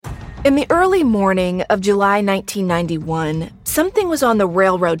In the early morning of July 1991, something was on the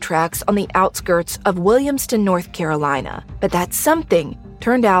railroad tracks on the outskirts of Williamston, North Carolina. But that something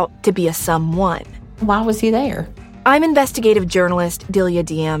turned out to be a someone. Why was he there? I'm investigative journalist Delia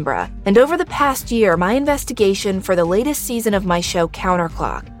D'Ambra, and over the past year, my investigation for the latest season of my show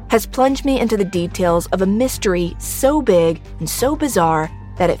Counterclock has plunged me into the details of a mystery so big and so bizarre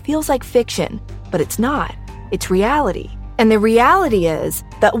that it feels like fiction, but it's not. It's reality. And the reality is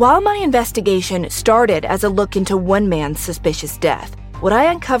that while my investigation started as a look into one man's suspicious death, what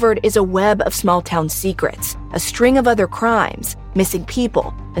I uncovered is a web of small-town secrets, a string of other crimes, missing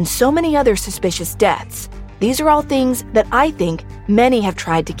people, and so many other suspicious deaths. These are all things that I think many have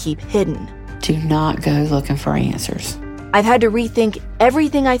tried to keep hidden. Do not go looking for answers. I've had to rethink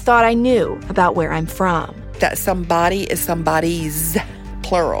everything I thought I knew about where I'm from. That somebody is somebody's,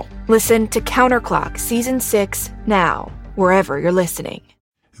 plural. Listen to Counterclock Season 6 now, wherever you're listening.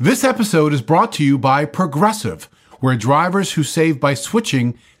 This episode is brought to you by Progressive, where drivers who save by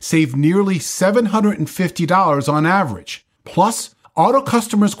switching save nearly $750 on average. Plus, auto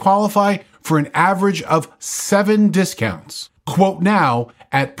customers qualify for an average of 7 discounts. Quote now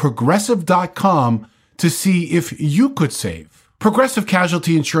at Progressive.com to see if you could save. Progressive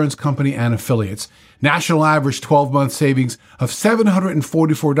Casualty Insurance Company and Affiliates. National average 12-month savings of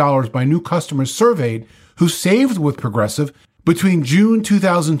 $744 by new customers surveyed who saved with Progressive between June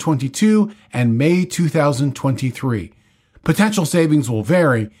 2022 and May 2023. Potential savings will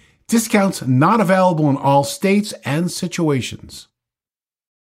vary. Discounts not available in all states and situations.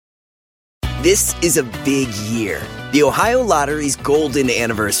 This is a big year. The Ohio Lottery's golden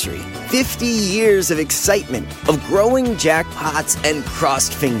anniversary. 50 years of excitement, of growing jackpots and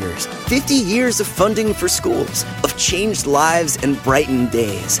crossed fingers. 50 years of funding for schools, of changed lives and brightened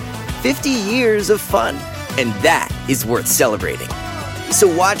days. 50 years of fun. And that is worth celebrating. So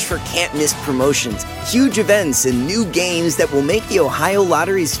watch for can't-miss promotions, huge events, and new games that will make the Ohio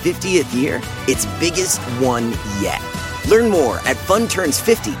Lottery's 50th year its biggest one yet. Learn more at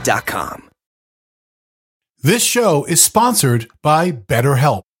funturns50.com. This show is sponsored by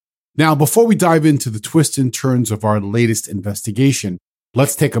BetterHelp. Now, before we dive into the twists and turns of our latest investigation,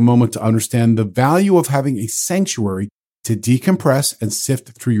 let's take a moment to understand the value of having a sanctuary to decompress and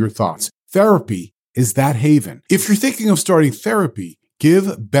sift through your thoughts. Therapy is that haven. If you're thinking of starting therapy, give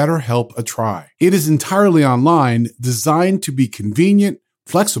BetterHelp a try. It is entirely online, designed to be convenient,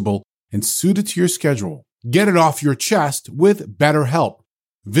 flexible, and suited to your schedule. Get it off your chest with BetterHelp.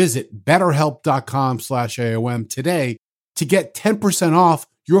 Visit BetterHelp.com/AOM today to get 10% off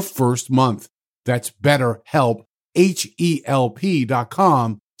your first month. That's BetterHelp,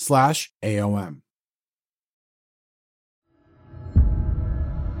 HELP.com/AOM.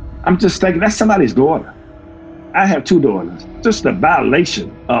 I'm just thinking, that's somebody's daughter. I have 2 daughters. Just the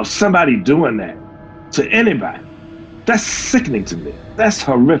violation of somebody doing that to anybody, that's sickening to me. That's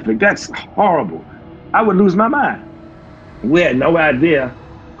horrific. That's horrible. I would lose my mind. We had no idea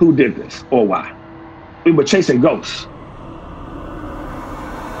who did this or why. We were chasing ghosts.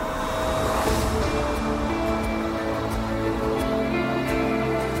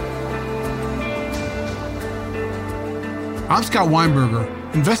 I'm Scott Weinberger,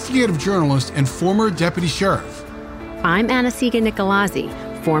 investigative journalist and former deputy sheriff. I'm Anna-Sigga Nicolazzi,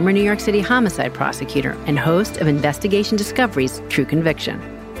 former New York City homicide prosecutor and host of Investigation Discovery's True Conviction.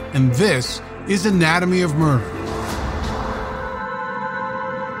 And this is Anatomy of Murder.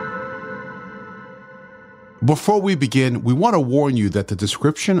 Before we begin, we want to warn you that the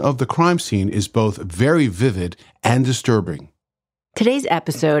description of the crime scene is both very vivid and disturbing. Today's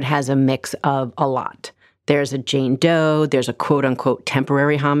episode has a mix of a lot. There's a Jane Doe, there's a quote-unquote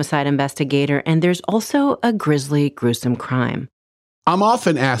temporary homicide investigator, and there's also a grisly, gruesome crime. I'm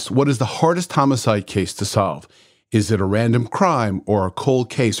often asked, what is the hardest homicide case to solve? Is it a random crime or a cold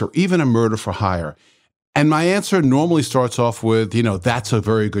case or even a murder for hire? And my answer normally starts off with, that's a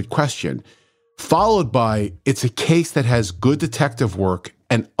very good question, followed by, it's a case that has good detective work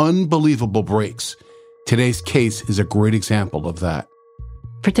and unbelievable breaks. Today's case is a great example of that.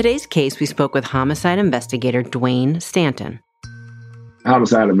 For today's case, we spoke with homicide investigator Dwayne Stanton.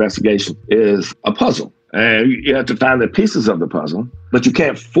 Homicide investigation is a puzzle, and you have to find the pieces of the puzzle, but you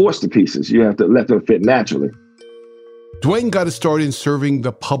can't force the pieces. You have to let them fit naturally. Dwayne got his start in serving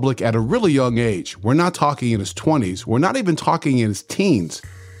the public at a really young age. We're not talking in his 20s. We're not even talking in his teens.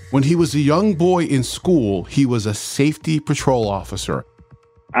 When he was a young boy in school, he was a safety patrol officer.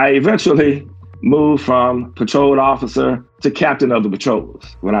 I eventually moved from patrol officer to captain of the patrols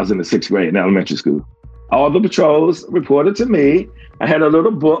when I was in the 6th grade in elementary school. All the patrols reported to me. I had a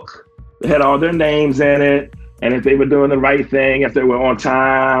little book that had all their names in it, and if they were doing the right thing, if they were on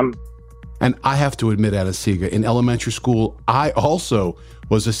time. And I have to admit, Adesiga, in elementary school, I also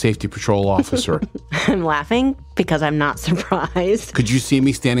was a safety patrol officer. I'm laughing because I'm not surprised. Could you see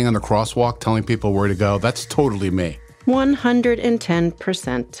me standing on the crosswalk telling people where to go? That's totally me.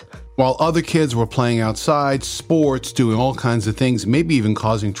 110%. While other kids were playing outside, sports, doing all kinds of things, maybe even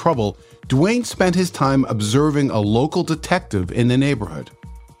causing trouble, Dwayne spent his time observing a local detective in the neighborhood.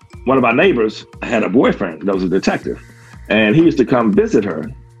 One of our neighbors had a boyfriend that was a detective, and he used to come visit her.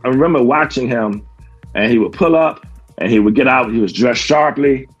 I remember watching him, and he would pull up, and he would get out. He was dressed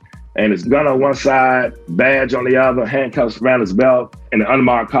sharply, and his gun on one side, badge on the other, handcuffs around his belt, in an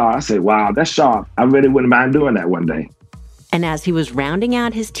unmarked car. I said, wow, that's sharp. I really wouldn't mind doing that one day. And as he was rounding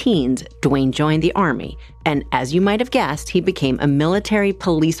out his teens, Dwayne joined the Army. And as you might have guessed, he became a military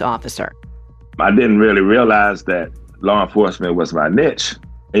police officer. I didn't really realize that law enforcement was my niche.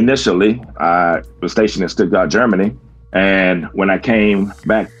 Initially, I was stationed in Stuttgart, Germany. And when I came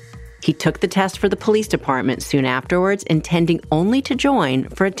back, he took the test for the police department soon afterwards, intending only to join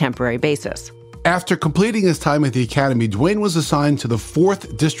for a temporary basis. After completing his time at the academy, Dwayne was assigned to the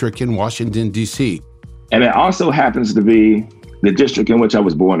 4th District in Washington, D.C. And it also happens to be the district in which I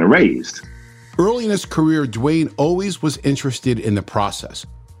was born and raised. Early in his career, Dwayne always was interested in the process.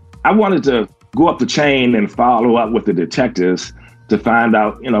 I wanted to go up the chain and follow up with the detectives to find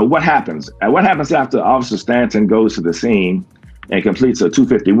out, what happens. And what happens after Officer Stanton goes to the scene and completes a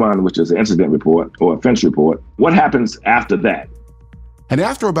 251, which is an incident report or offense report. What happens after that? And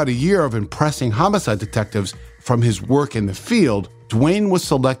after about a year of impressing homicide detectives from his work in the field, Dwayne was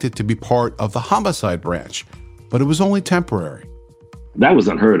selected to be part of the homicide branch, but it was only temporary. That was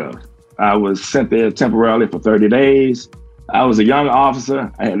unheard of. I was sent there temporarily for 30 days. I was a young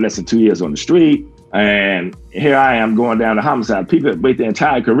officer. I had less than 2 years on the street. And here I am going down to homicide. People wait their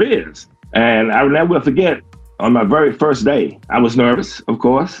entire careers. And I will never forget, on my very first day, I was nervous, of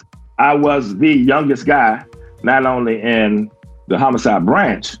course. I was the youngest guy, not only in the homicide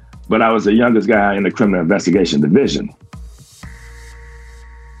branch, but I was the youngest guy in the criminal investigation division.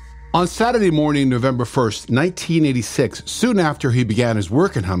 On Saturday morning, November 1st, 1986, soon after he began his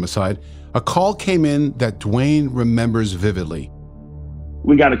work in homicide, a call came in that Dwayne remembers vividly.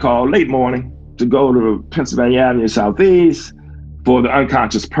 We got a call late morning to go to Pennsylvania Avenue Southeast for the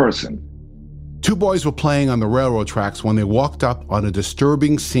unconscious person. 2 boys were playing on the railroad tracks when they walked up on a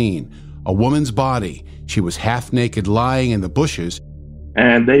disturbing scene, a woman's body. She was half naked, lying in the bushes.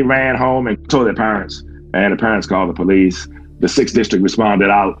 And they ran home and told their parents, and the parents called the police. The 6th District responded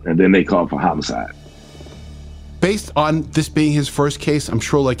out, and then they called for homicide. Based on this being his first case, I'm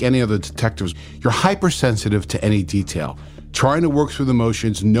sure like any other detectives, you're hypersensitive to any detail. Trying to work through the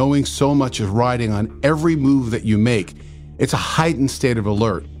motions, knowing so much is riding on every move that you make. It's a heightened state of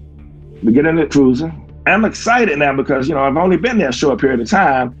alert. We get in the cruiser. I'm excited now because, I've only been there a short period of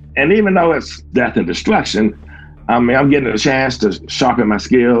time. And even though it's death and destruction, I'm getting a chance to sharpen my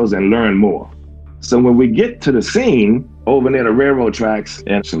skills and learn more. So when we get to the scene over near the railroad tracks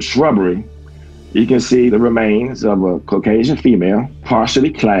and some shrubbery, you can see the remains of a Caucasian female,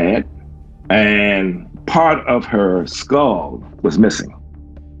 partially clad, and part of her skull was missing.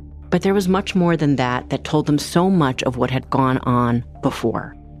 But there was much more than that told them so much of what had gone on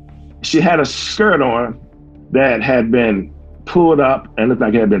before. She had a skirt on that had been pulled up and looked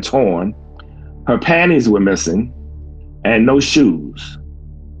like it had been torn. Her panties were missing and no shoes.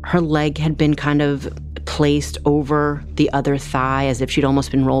 Her leg had been kind of placed over the other thigh as if she'd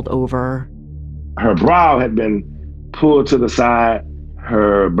almost been rolled over. Her brow had been pulled to the side.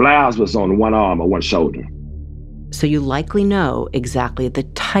 Her blouse was on one arm or one shoulder. So you likely know exactly the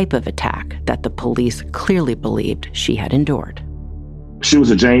type of attack that the police clearly believed she had endured. She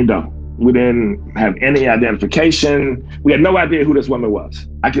was a Jane Doe. We didn't have any identification. We had no idea who this woman was.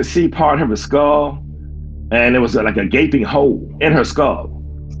 I could see part of her skull, and there was like a gaping hole in her skull.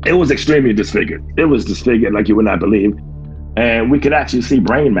 It was extremely disfigured. It was disfigured like you would not believe. And we could actually see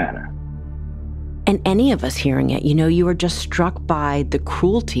brain matter. And any of us hearing it, you are just struck by the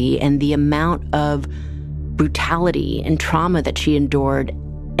cruelty and the amount of brutality and trauma that she endured.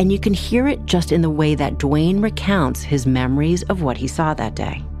 And you can hear it just in the way that Dwayne recounts his memories of what he saw that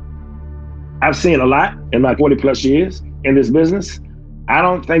day. I've seen a lot in my 40 plus years in this business. I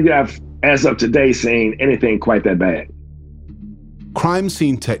don't think that I've, as of today, seen anything quite that bad. Crime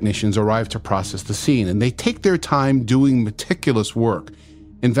scene technicians arrive to process the scene, and they take their time doing meticulous work.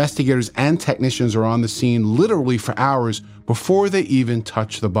 Investigators and technicians are on the scene literally for hours before they even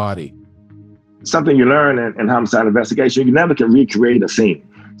touch the body. Something you learn in homicide investigation, you never can recreate a scene.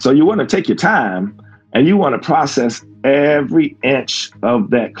 So you want to take your time and you want to process every inch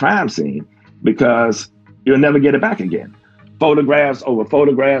of that crime scene because you'll never get it back again. Photographs over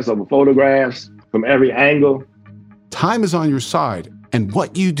photographs over photographs from every angle. Time is on your side, and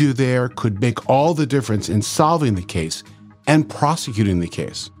what you do there could make all the difference in solving the case and prosecuting the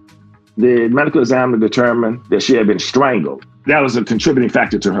case. The medical examiner determined that she had been strangled. That was a contributing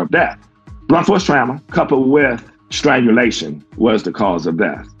factor to her death. Blunt force trauma coupled with strangulation was the cause of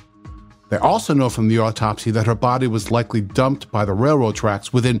death. They also know from the autopsy that her body was likely dumped by the railroad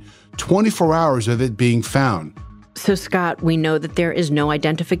tracks within 24 hours of it being found. So, Scott, we know that there is no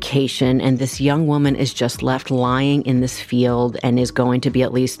identification, and this young woman is just left lying in this field and is going to be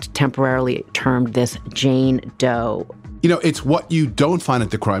at least temporarily termed this Jane Doe. You know, it's what you don't find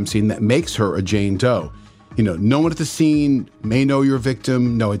at the crime scene that makes her a Jane Doe. You know, no one at the scene may know your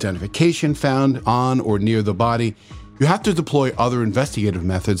victim, no identification found on or near the body. You have to deploy other investigative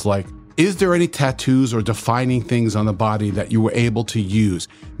methods like, is there any tattoos or defining things on the body that you were able to use?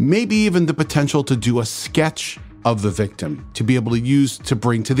 Maybe even the potential to do a sketch of the victim to be able to use to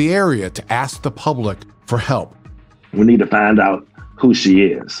bring to the area to ask the public for help. We need to find out who she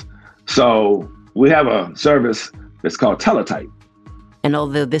is. So we have a service that's called Teletype. And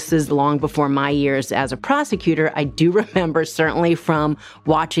although this is long before my years as a prosecutor, I do remember certainly from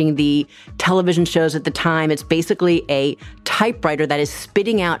watching the television shows at the time, it's basically a typewriter that is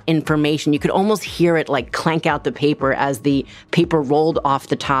spitting out information. You could almost hear it like clank out the paper as the paper rolled off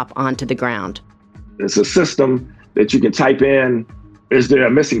the top onto the ground. It's a system that you can type in, is there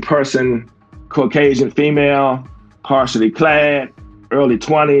a missing person, Caucasian female, partially clad, early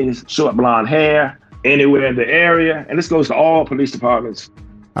 20s, short blonde hair, anywhere in the area. And this goes to all police departments.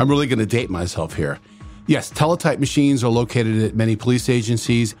 I'm really going to date myself here. Yes, teletype machines are located at many police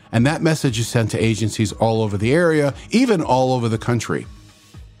agencies, and that message is sent to agencies all over the area, even all over the country.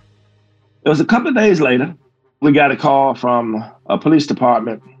 It was a couple of days later, we got a call from a police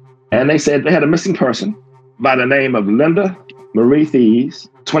department, and they said they had a missing person by the name of Linda Marie Thies,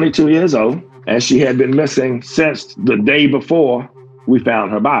 22 years old, and she had been missing since the day before we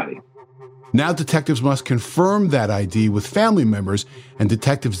found her body. Now detectives must confirm that ID with family members, and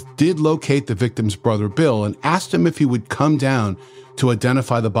detectives did locate the victim's brother, Bill, and asked him if he would come down to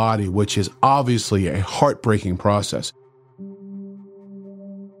identify the body, which is obviously a heartbreaking process.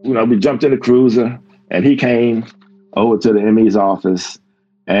 You know, we jumped in the cruiser, and he came over to the ME's office,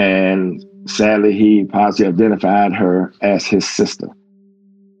 and sadly, he positively identified her as his sister.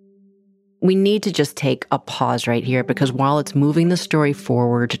 We need to just take a pause right here because while it's moving the story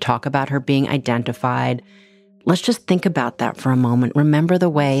forward to talk about her being identified, let's just think about that for a moment. Remember the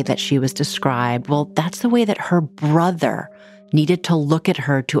way that she was described? Well, that's the way that her brother needed to look at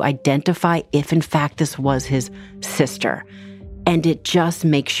her to identify if, in fact, this was his sister. And it just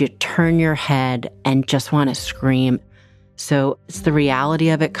makes you turn your head and just want to scream. So it's the reality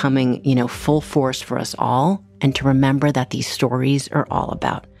of it coming, full force for us all. And to remember that these stories are all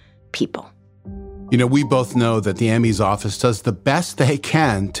about people. We both know that the ME's office does the best they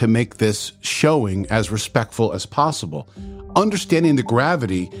can to make this showing as respectful as possible. Understanding the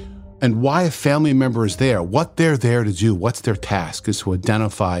gravity and why a family member is there, what they're there to do, what's their task is to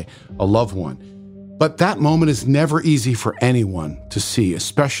identify a loved one. But that moment is never easy for anyone to see,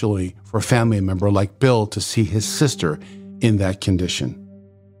 especially for a family member like Bill to see his sister in that condition.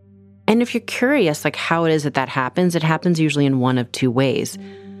 And if you're curious, how it is that happens, it happens usually in one of two ways.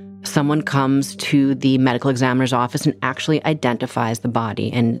 Someone comes to the medical examiner's office and actually identifies the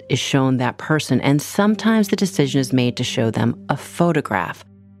body and is shown that person. And sometimes the decision is made to show them a photograph.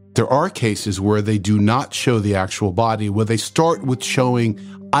 There are cases where they do not show the actual body, where they start with showing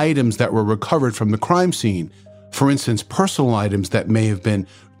items that were recovered from the crime scene. For instance, personal items that may have been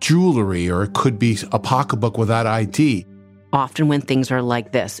jewelry, or it could be a pocketbook without ID. Often when things are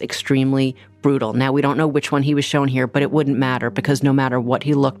like this, extremely brutal. Now, we don't know which one he was shown here, but it wouldn't matter because no matter what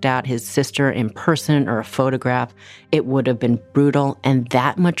he looked at, his sister in person or a photograph, it would have been brutal and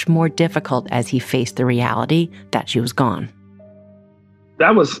that much more difficult as he faced the reality that she was gone.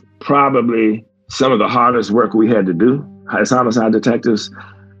 That was probably some of the hardest work we had to do as homicide detectives,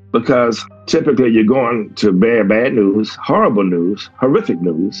 because typically you're going to bear bad news, horrible news, horrific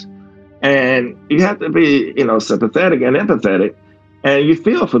news. And you have to be, sympathetic and empathetic, and you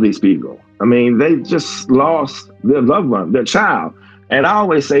feel for these people. I mean, they just lost their loved one, their child. And I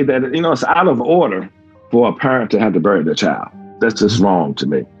always say that, it's out of order for a parent to have to bury their child. That's just wrong to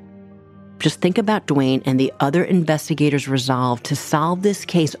me. Just think about Dwayne and the other investigators' resolve to solve this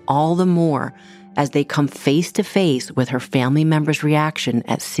case all the more as they come face to face with her family member's reaction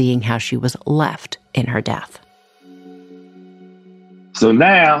at seeing how she was left in her death. So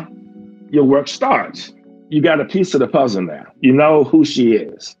now your work starts. You got a piece of the puzzle now. You know who she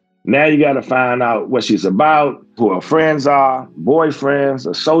is. Now you got to find out what she's about, who her friends are, boyfriends,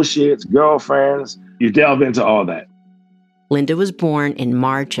 associates, girlfriends. You delve into all that. Linda was born in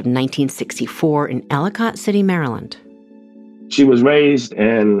March of 1964 in Ellicott City, Maryland. She was raised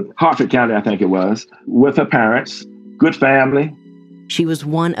in Harford County, I think it was, with her parents, good family. She was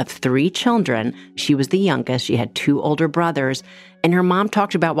one of 3 children. She was the youngest. She had 2 older brothers. And her mom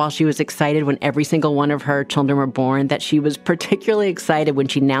talked about while she was excited when every single one of her children were born, that she was particularly excited when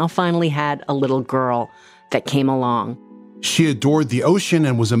she now finally had a little girl that came along. She adored the ocean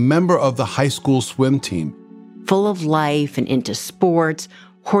and was a member of the high school swim team. Full of life and into sports,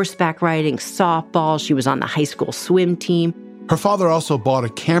 horseback riding, softball. She was on the high school swim team. Her father also bought a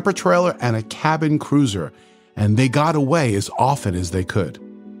camper trailer and a cabin cruiser, and they got away as often as they could.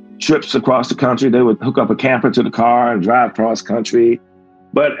 Trips across the country, they would hook up a camper to the car and drive cross country.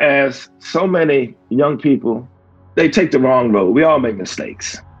 But as so many young people, they take the wrong road. We all make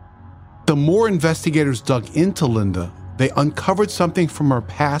mistakes. The more investigators dug into Linda, they uncovered something from her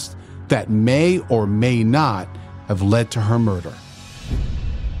past that may or may not have led to her murder.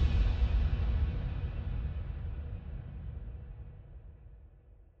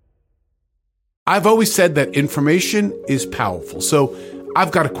 I've always said that information is powerful, so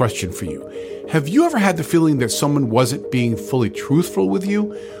I've got a question for you. Have you ever had the feeling that someone wasn't being fully truthful with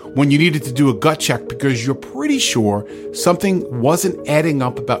you when you needed to do a gut check because you're pretty sure something wasn't adding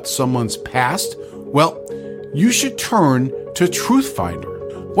up about someone's past? Well, you should turn to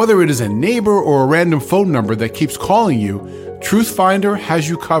Truthfinder. Whether it is a neighbor or a random phone number that keeps calling you, Truthfinder has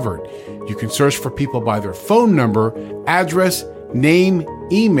you covered. You can search for people by their phone number, address, name,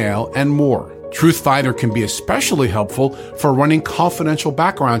 email, and more. Truthfinder can be especially helpful for running confidential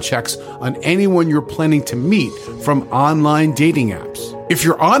background checks on anyone you're planning to meet from online dating apps. If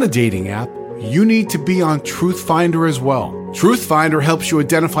you're on a dating app, you need to be on Truthfinder as well. Truthfinder helps you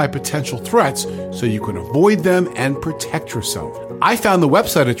identify potential threats so you can avoid them and protect yourself. I found the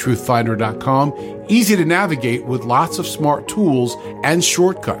website at truthfinder.com easy to navigate with lots of smart tools and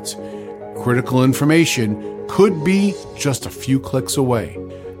shortcuts. Critical information could be just a few clicks away.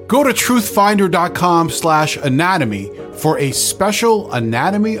 Go to truthfinder.com/anatomy for a special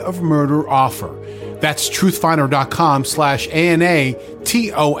Anatomy of Murder offer. That's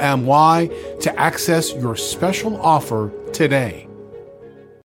truthfinder.com/ANATOMY to access your special offer today.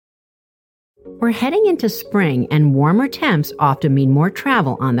 We're heading into spring, and warmer temps often mean more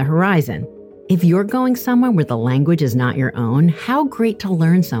travel on the horizon. If you're going somewhere where the language is not your own, how great to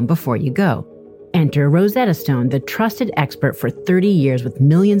learn some before you go. Enter Rosetta Stone, the trusted expert for 30 years with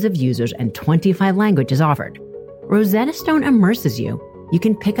millions of users and 25 languages offered. Rosetta Stone immerses you. You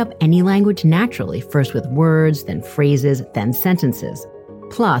can pick up any language naturally, first with words, then phrases, then sentences.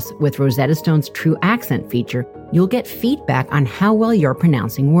 Plus, with Rosetta Stone's True Accent feature, you'll get feedback on how well you're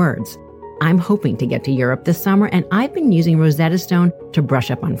pronouncing words. I'm hoping to get to Europe this summer, and I've been using Rosetta Stone to brush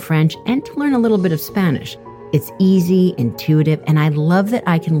up on French and to learn a little bit of Spanish. It's easy, intuitive, and I love that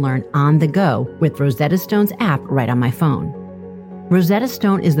I can learn on the go with Rosetta Stone's app right on my phone. Rosetta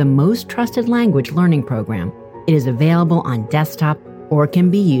Stone is the most trusted language learning program. It is available on desktop or can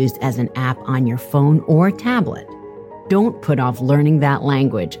be used as an app on your phone or tablet. Don't put off learning that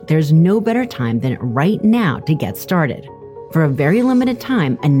language. There's no better time than right now to get started. For a very limited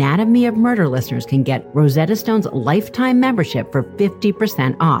time, Anatomy of Murder listeners can get Rosetta Stone's lifetime membership for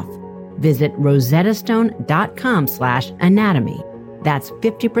 50% off. Visit rosettastone.com/anatomy. That's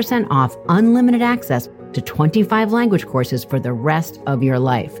 50% off unlimited access to 25 language courses for the rest of your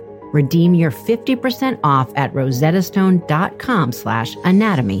life. Redeem your 50% off at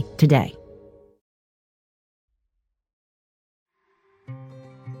rosettastone.com/anatomy today.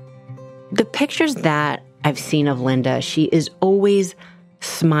 The pictures that I've seen of Linda, she is always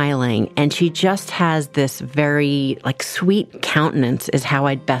smiling, and she just has this very sweet countenance is how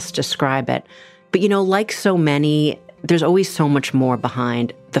I'd best describe it. But like so many, there's always so much more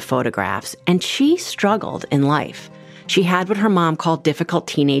behind the photographs, and she struggled in life. She had what her mom called difficult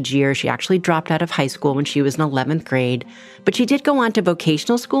teenage years. She actually dropped out of high school when she was in 11th grade, but she did go on to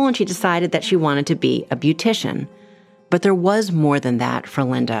vocational school, and she decided that she wanted to be a beautician. But there was more than that for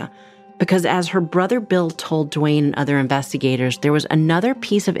Linda. Because as her brother Bill told Dwayne and other investigators, there was another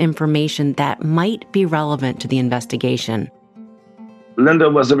piece of information that might be relevant to the investigation.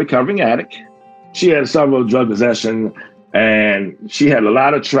 Linda was a recovering addict. She had several drug possessions, and she had a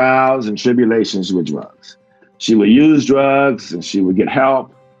lot of trials and tribulations with drugs. She would use drugs, and she would get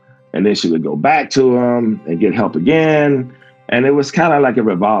help, and then she would go back to them and get help again, and it was kind of like a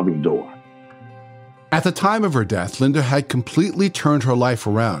revolving door. At the time of her death, Linda had completely turned her life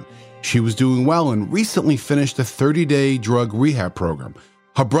around. She was doing well and recently finished a 30-day drug rehab program.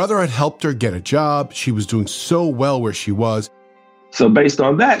 Her brother had helped her get a job. She was doing so well where she was. So based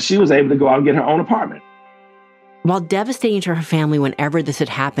on that, she was able to go out and get her own apartment. While devastating to her family whenever this had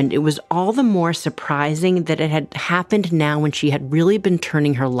happened, it was all the more surprising that it had happened now when she had really been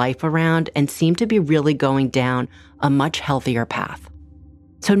turning her life around and seemed to be really going down a much healthier path.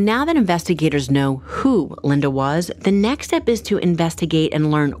 So now that investigators know who Linda was, the next step is to investigate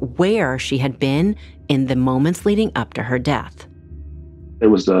and learn where she had been in the moments leading up to her death. It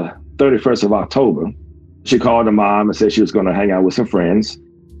was the 31st of October. She called her mom and said she was going to hang out with some friends.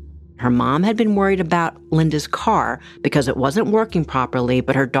 Her mom had been worried about Linda's car because it wasn't working properly,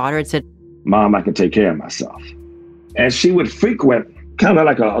 but her daughter had said, "Mom, I can take care of myself." And she would frequent kind of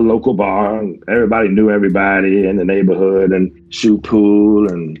like a local bar. And everybody knew everybody in the neighborhood and shoot pool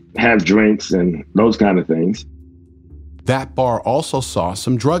and have drinks and those kind of things. That bar also saw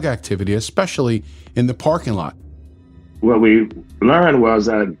some drug activity, especially in the parking lot. What we learned was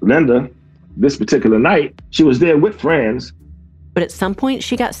that Linda, this particular night, she was there with friends. But at some point,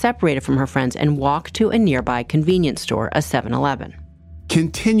 she got separated from her friends and walked to a nearby convenience store, a 7-Eleven.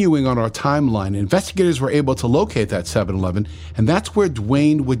 Continuing on our timeline, investigators were able to locate that 7-Eleven, and that's where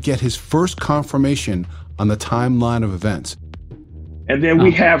Dwayne would get his first confirmation on the timeline of events. And then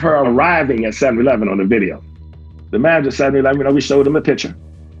we have her arriving at 7-Eleven on the video. The manager of 7-Eleven, we showed him a picture.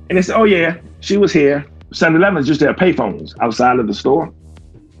 And they said, "Oh yeah, she was here." 7-Eleven is just their payphones outside of the store.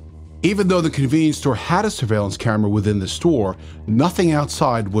 Even though the convenience store had a surveillance camera within the store, nothing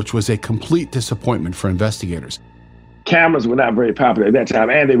outside, which was a complete disappointment for investigators. Cameras were not very popular at that time,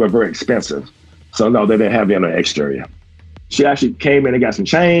 and they were very expensive. So no, they didn't have any on the exterior. She actually came in and got some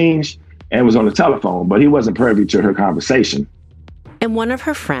change and was on the telephone, but he wasn't privy to her conversation. And one of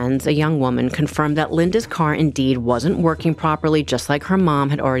her friends, a young woman, confirmed that Linda's car indeed wasn't working properly, just like her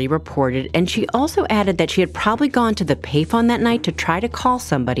mom had already reported. And she also added that she had probably gone to the payphone that night to try to call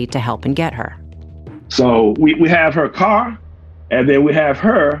somebody to help and get her. So we have her car, and then we have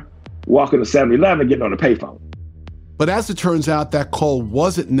her walking to 7-Eleven getting on the payphone. But as it turns out, that call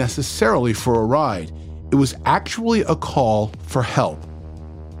wasn't necessarily for a ride. It was actually a call for help.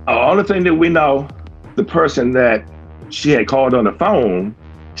 The only thing that we know, the person that she had called on the phone,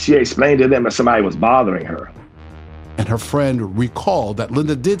 she explained to them that somebody was bothering her. And her friend recalled that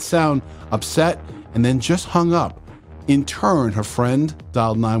Linda did sound upset and then just hung up. In turn, her friend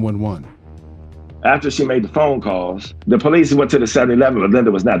dialed 911. After she made the phone calls, the police went to the 7-Eleven, but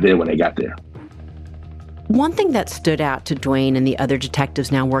Linda was not there when they got there. One thing that stood out to Dwayne and the other detectives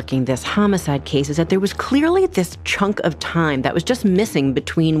now working this homicide case is that there was clearly this chunk of time that was just missing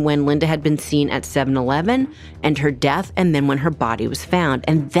between when Linda had been seen at 7-Eleven and her death, and then when her body was found.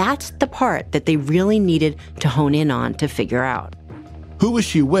 And that's the part that they really needed to hone in on to figure out. Who was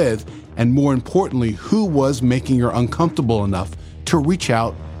she with? And more importantly, who was making her uncomfortable enough to reach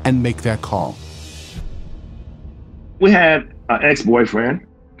out and make that call? We had an ex-boyfriend,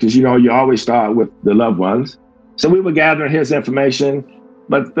 because, you always start with the loved ones. So we were gathering his information,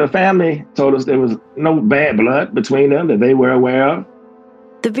 but the family told us there was no bad blood between them that they were aware of.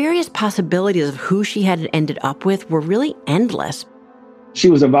 The various possibilities of who she had ended up with were really endless.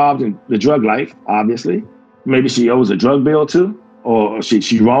 She was involved in the drug life, obviously. Maybe she owes a drug bill too, or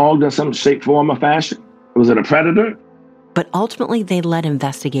she wronged in some shape, form, or fashion. Was it a predator? But ultimately, they led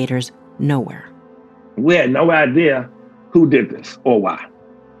investigators nowhere. We had no idea who did this or why.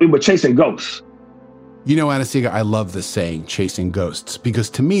 We were chasing ghosts. Anna-Sigga, I love this saying, chasing ghosts, because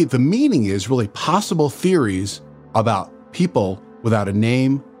to me, the meaning is really possible theories about people without a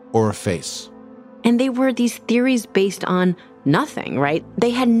name or a face. And they were these theories based on nothing, right?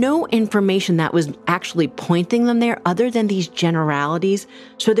 They had no information that was actually pointing them there other than these generalities.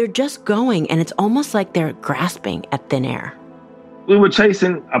 So they're just going, and it's almost like they're grasping at thin air. We were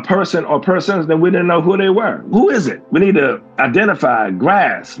chasing a person or persons that we didn't know who they were. Who is it? We need to identify,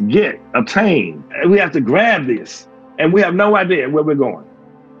 grasp, get, obtain. And we have to grab this, and we have no idea where we're going.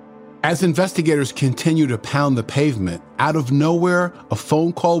 As investigators continue to pound the pavement, out of nowhere, a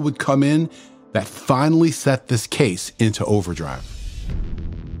phone call would come in that finally set this case into overdrive.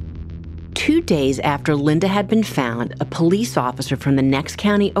 2 days after Linda had been found, a police officer from the next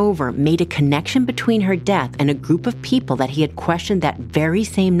county over made a connection between her death and a group of people that he had questioned that very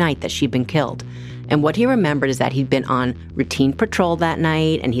same night that she'd been killed. And what he remembered is that he'd been on routine patrol that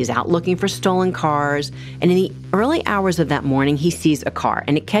night, and he's out looking for stolen cars. And in the early hours of that morning, he sees a car,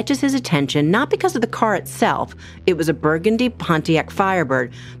 and it catches his attention, not because of the car itself. It was a burgundy Pontiac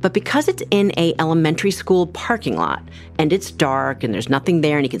Firebird, but because it's in a elementary school parking lot, and it's dark, and there's nothing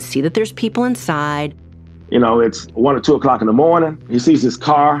there, and he can see that there's people inside. It's 1 or 2 o'clock in the morning. He sees this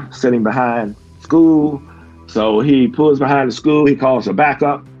car sitting behind school. So he pulls behind the school. He calls a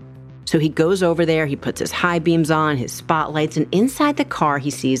backup. So he goes over there, he puts his high beams on, his spotlights, and inside the car he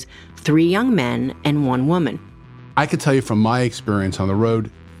sees 3 young men and 1 woman. I can tell you from my experience on the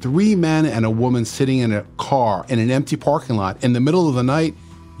road, 3 men and a woman sitting in a car in an empty parking lot in the middle of the night,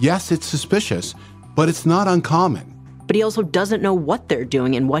 yes, it's suspicious, but it's not uncommon. But he also doesn't know what they're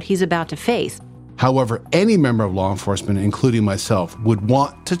doing and what he's about to face. However, any member of law enforcement, including myself, would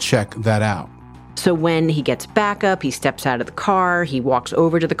want to check that out. So when he gets back up, he steps out of the car, he walks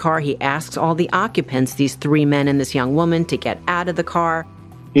over to the car, he asks all the occupants, these 3 men and this young woman, to get out of the car.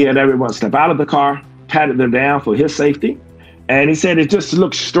 He had everyone step out of the car, patted them down for his safety, and he said it just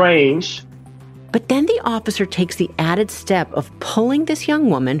looked strange. But then the officer takes the added step of pulling this young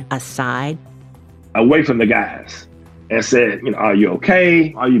woman aside. Away from the guys, and said, are you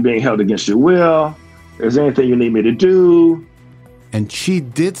okay? Are you being held against your will? Is there anything you need me to do? And she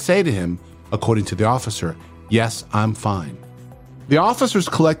did say to him, according to the officer, yes, I'm fine. The officers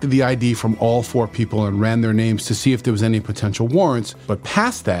collected the ID from all 4 people and ran their names to see if there was any potential warrants, but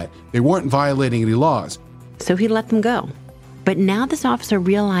past that, they weren't violating any laws. So he let them go. But now this officer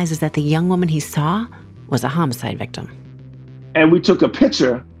realizes that the young woman he saw was a homicide victim. And we took a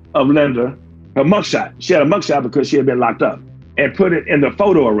picture of Linda, her mugshot. She had a mugshot because she had been locked up, and put it in the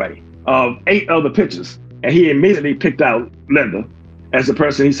photo array of 8 other pictures. And he immediately picked out Linda as the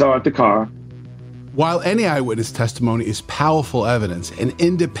person he saw at the car. While any eyewitness testimony is powerful evidence, an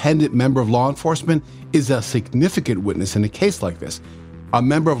independent member of law enforcement is a significant witness in a case like this. A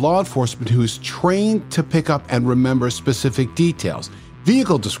member of law enforcement who is trained to pick up and remember specific details,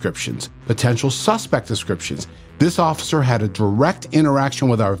 vehicle descriptions, potential suspect descriptions. This officer had a direct interaction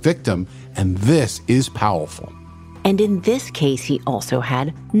with our victim, and this is powerful. And in this case, he also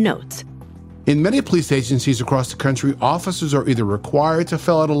had notes. In many police agencies across the country, officers are either required to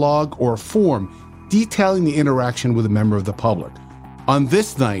fill out a log or a form detailing the interaction with a member of the public. On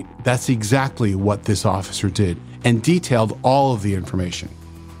this night, that's exactly what this officer did, and detailed all of the information.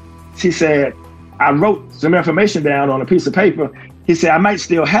 She said, I wrote some information down on a piece of paper. He said, I might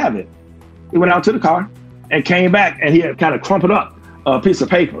still have it. He went out to the car and came back, and he had kind of crumpled up a piece of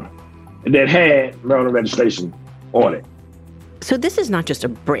paper that had Maryland registration on it. So this is not just a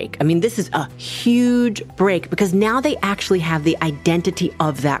break. I mean, this is a huge break because now they actually have the identity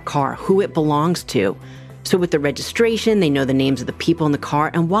of that car, who it belongs to. So with the registration, they know the names of the people in the car.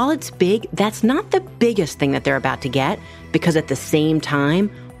 And while it's big, that's not the biggest thing that they're about to get, because at the same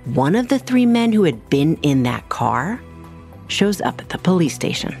time, one of the 3 men who had been in that car shows up at the police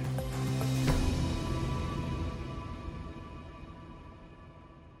station.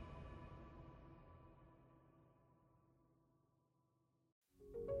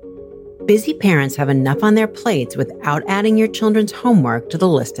 Busy parents have enough on their plates without adding your children's homework to the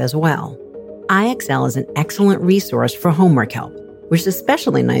list as well. IXL is an excellent resource for homework help, which is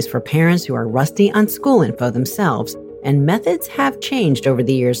especially nice for parents who are rusty on school info themselves, and methods have changed over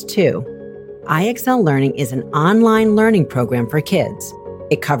the years too. IXL Learning is an online learning program for kids.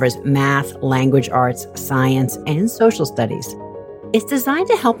 It covers math, language arts, science, and social studies. It's designed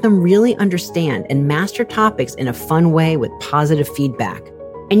to help them really understand and master topics in a fun way with positive feedback.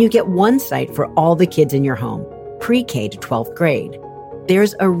 And you get one site for all the kids in your home, pre-K to 12th grade.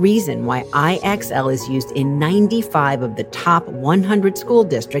 There's a reason why IXL is used in 95 of the top 100 school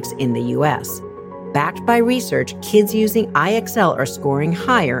districts in the U.S. Backed by research, kids using IXL are scoring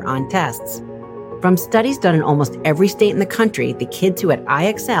higher on tests. From studies done in almost every state in the country, the kids who at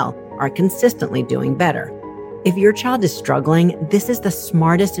IXL are consistently doing better. If your child is struggling, this is the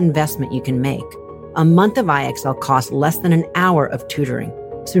smartest investment you can make. A month of IXL costs less than an hour of tutoring.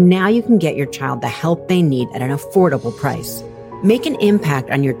 So now you can get your child the help they need at an affordable price. Make an impact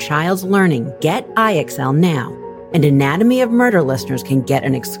on your child's learning. Get IXL now. And Anatomy of Murder listeners can get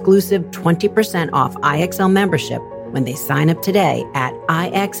an exclusive 20% off IXL membership when they sign up today at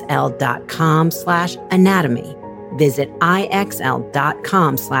IXL.com/anatomy. Visit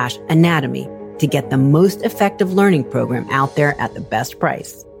IXL.com/anatomy to get the most effective learning program out there at the best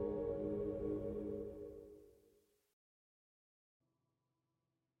price.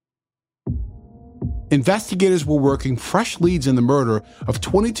 Investigators were working fresh leads in the murder of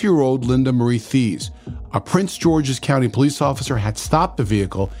 22-year-old Linda Marie Thies. A Prince George's County police officer had stopped the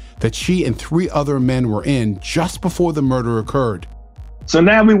vehicle that she and 3 other men were in just before the murder occurred. So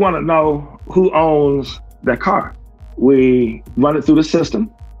now we want to know who owns that car. We run it through the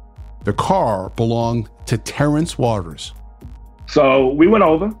system. The car belonged to Terrence Waters. So we went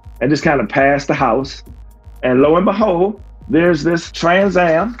over and just kind of passed the house. And lo and behold, there's this Trans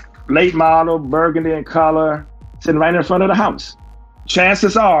Am, late model, burgundy in color, sitting right in front of the house.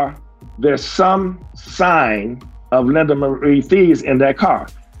 Chances are there's some sign of Linda Marie Thies in that car.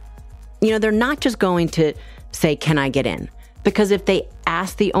 You know, they're not just going to say, can I get in? Because if they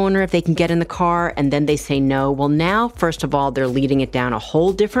ask the owner if they can get in the car and then they say no, well, now, first of all, they're leading it down a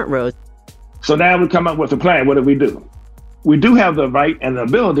whole different road. So now we come up with a plan. What do? We do have the right and the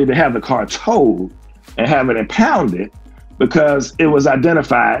ability to have the car towed and have it impounded because it was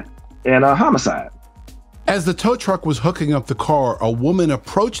identified in a homicide. As the tow truck was hooking up the car, a woman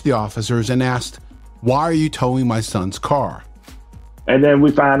approached the officers and asked, "Why are you towing my son's car?" And then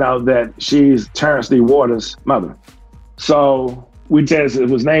we find out that she's Terrence Lee Waters' mother. So we says it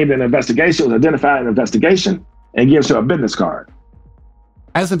was named in an investigation, was identified in an investigation, and gives her a business card.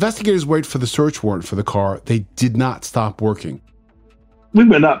 As investigators wait for the search warrant for the car, they did not stop working. We've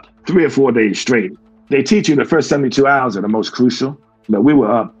been up 3 or 4 days straight. They teach you the first 72 hours are the most crucial, but we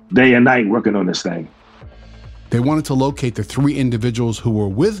were up day and night working on this thing. They wanted to locate the 3 individuals who were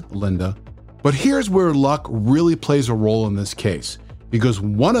with Linda, but here's where luck really plays a role in this case, because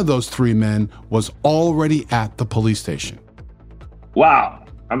one of those 3 men was already at the police station. Wow.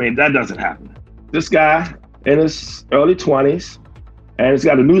 I mean, that doesn't happen. This guy in his early 20s, and he's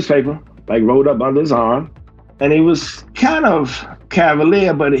got a newspaper like rolled up under his arm, and he was kind of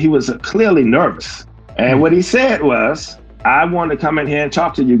cavalier, but he was clearly nervous. And what he said was, I want to come in here and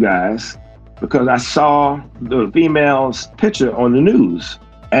talk to you guys because I saw the female's picture on the news.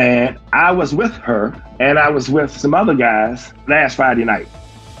 And I was with her and I was with some other guys last Friday night.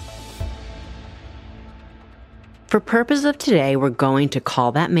 For purpose of today, we're going to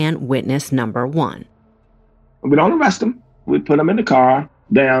call that man witness number 1. We don't arrest him. We put him in the car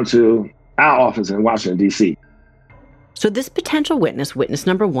down to our office in Washington, D.C. So this potential witness, witness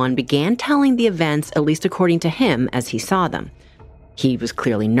number 1, began telling the events, at least according to him, as he saw them. He was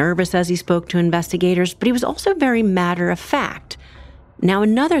clearly nervous as he spoke to investigators, but he was also very matter-of-fact. Now,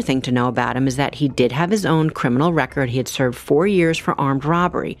 another thing to know about him is that he did have his own criminal record. He had served 4 years for armed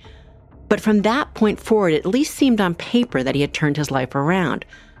robbery. But from that point forward, it at least seemed on paper that he had turned his life around.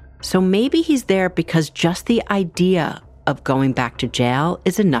 So maybe he's there because just the idea of going back to jail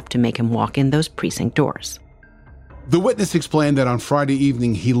is enough to make him walk in those precinct doors. The witness explained that on Friday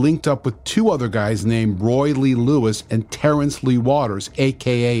evening, he linked up with 2 other guys named Roy Lee Lewis and Terrence Lee Waters,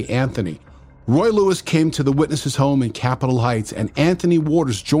 a.k.a. Anthony. Roy Lewis came to the witness's home in Capitol Heights, and Anthony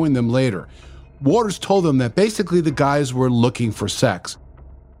Waters joined them later. Waters told them that basically the guys were looking for sex.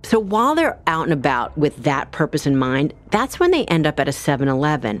 So while they're out and about with that purpose in mind, that's when they end up at a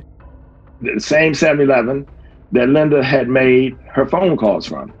 7-Eleven. The same 7-Eleven that Linda had made her phone calls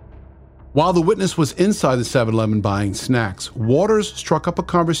from. While the witness was inside the 7-Eleven buying snacks, Waters struck up a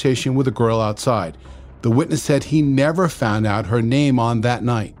conversation with a girl outside. The witness said he never found out her name on that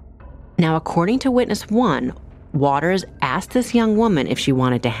night. Now, according to witness 1, Waters asked this young woman if she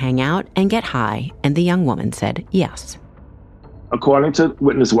wanted to hang out and get high, and the young woman said yes. According to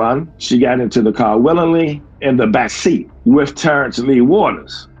witness 1, she got into the car willingly in the back seat with Terrence Lee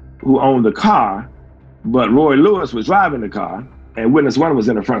Waters, who owned the car, but Roy Lewis was driving the car, and witness 1 was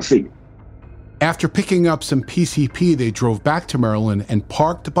in the front seat. After picking up some PCP, they drove back to Maryland and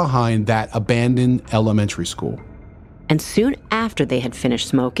parked behind that abandoned elementary school. And soon after they had finished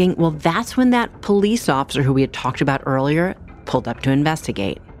smoking, well, that's when that police officer who we had talked about earlier pulled up to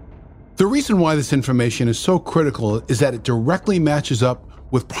investigate. The reason why this information is so critical is that it directly matches up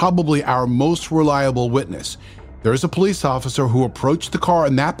with probably our most reliable witness. There's a police officer who approached the car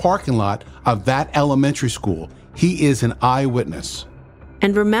in that parking lot of that elementary school. He is an eyewitness.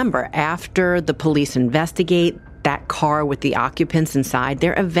 And remember, after the police investigate that car with the occupants inside,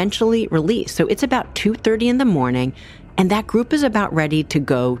 they're eventually released. So it's about 2:30 in the morning, and that group is about ready to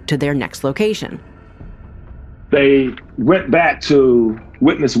go to their next location. They went back to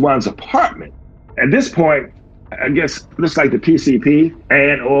witness 1's apartment. At this point, I guess looks like the PCP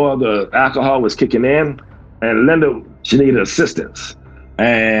and or the alcohol was kicking in, and Linda, she needed assistance.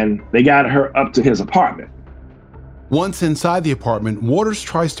 And they got her up to his apartment. Once inside the apartment, Waters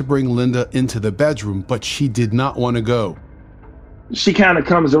tries to bring Linda into the bedroom, but she did not want to go. She kind of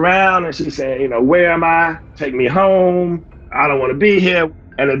comes around and she's saying, where am I? Take me home. I don't want to be here.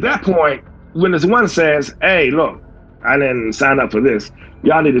 And at that point, witness 1 says, hey, look, I didn't sign up for this.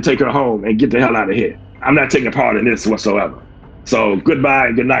 Y'all need to take her home and get the hell out of here. I'm not taking part in this whatsoever. So goodbye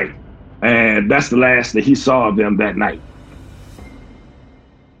and good night. And that's the last that he saw of them that night.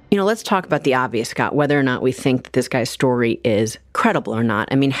 Let's talk about the obvious, Scott, whether or not we think that this guy's story is credible or not.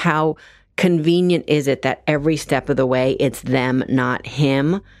 I mean, how convenient is it that every step of the way it's them, not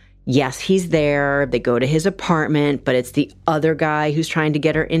him? Yes, he's there. They go to his apartment, but it's the other guy who's trying to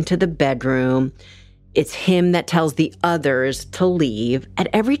get her into the bedroom. It's him that tells the others to leave. At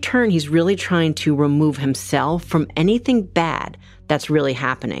every turn, he's really trying to remove himself from anything bad that's really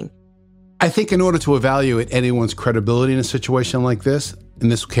happening. I think in order to evaluate anyone's credibility in a situation like this, in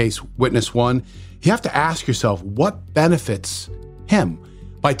this case, witness one, you have to ask yourself what benefits him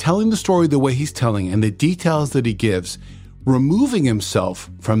by telling the story the way he's telling and the details that he gives, removing himself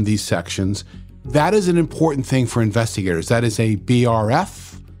from these sections. That is an important thing for investigators. That is a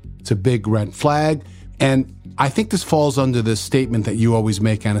BRF. It's a big red flag. And I think this falls under the statement that you always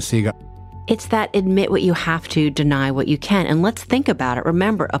make, Anna-Sigga. It's that admit what you have to, deny what you can. And let's think about it.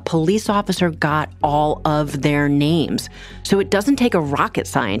 Remember, a police officer got all of their names. So it doesn't take a rocket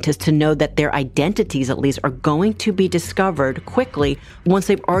scientist to know that their identities, at least, are going to be discovered quickly once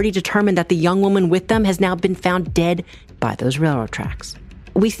they've already determined that the young woman with them has now been found dead by those railroad tracks.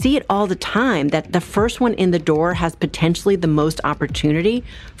 We see it all the time that the first one in the door has potentially the most opportunity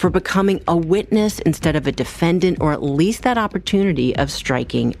for becoming a witness instead of a defendant, or at least that opportunity of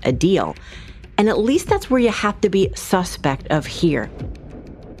striking a deal. And at least that's where you have to be suspect of here.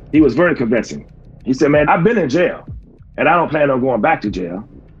 He was very convincing. He said, man, I've been in jail and I don't plan on going back to jail.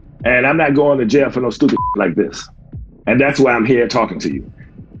 And I'm not going to jail for no stupid like this. And that's why I'm here talking to you.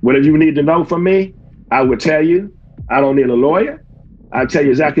 Whatever you need to know from me, I would tell you. I don't need a lawyer. I'll tell you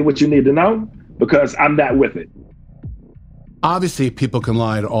exactly what you need to know because I'm not with it. Obviously, people can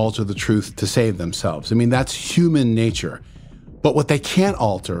lie to alter the truth to save themselves. I mean, that's human nature. But what they can't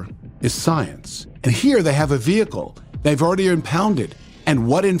alter is science. And here they have a vehicle they've already impounded. And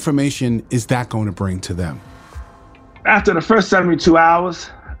what information is that going to bring to them? After the first 72 hours,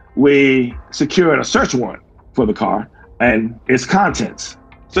 we secured a search warrant for the car and its contents.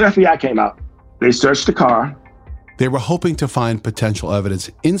 So the FBI came out. They searched the car. They were hoping to find potential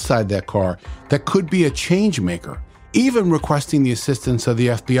evidence inside that car that could be a change maker, even requesting the assistance of the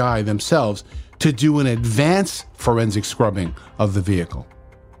FBI themselves to do an advanced forensic scrubbing of the vehicle.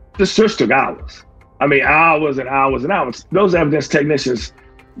 The search took hours. I mean, hours and hours and hours. Those evidence technicians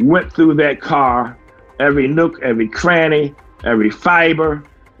went through that car, every nook, every cranny, every fiber.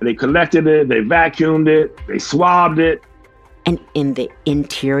 They collected it, they vacuumed it, they swabbed it. And in the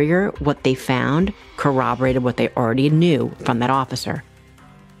interior, what they found corroborated what they already knew from that officer.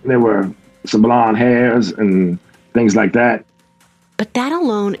 There were some blonde hairs and things like that. But that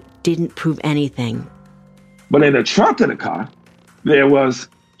alone didn't prove anything. But in the trunk of the car, there was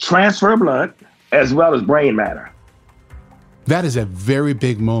transfer blood as well as brain matter. That is a very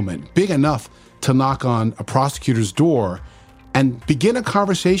big moment, big enough to knock on a prosecutor's door and begin a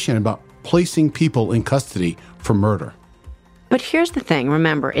conversation about placing people in custody for murder. But here's the thing.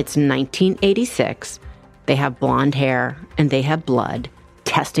 Remember, it's 1986. They have blonde hair and they have blood.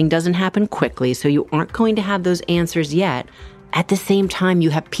 Testing doesn't happen quickly, so you aren't going to have those answers yet. At the same time,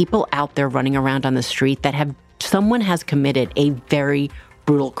 you have people out there running around on the street that someone has committed a very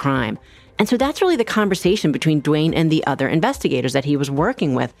brutal crime. And so that's really the conversation between Dwayne and the other investigators that he was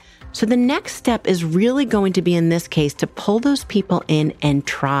working with. So the next step is really going to be, in this case, to pull those people in and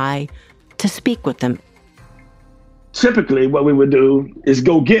try to speak with them. Typically, what we would do is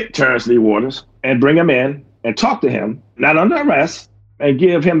go get Terrence Lee Waters and bring him in and talk to him, not under arrest, and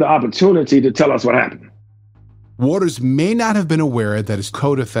give him the opportunity to tell us what happened. Waters may not have been aware that his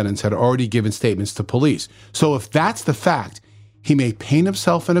co-defendants had already given statements to police. So if that's the fact, he may paint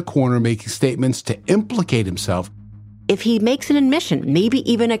himself in a corner making statements to implicate himself. If he makes an admission, maybe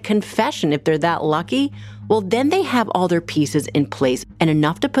even a confession if they're that lucky, well, then they have all their pieces in place and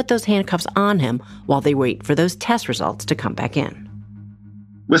enough to put those handcuffs on him while they wait for those test results to come back in.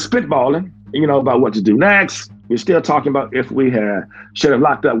 We're spitballing, about what to do next. We're still talking about if we should have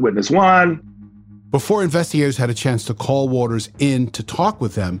locked up witness one. Before investigators had a chance to call Waters in to talk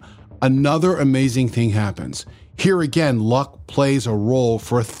with them, another amazing thing happens. Here again, luck plays a role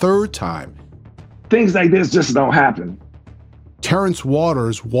for a third time. Things like this just don't happen. Terrence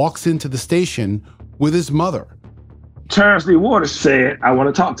Waters walks into the station with his mother. Terrence Lee Waters said, I want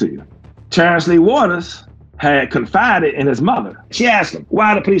to talk to you. Terrence Lee Waters had confided in his mother. She asked him,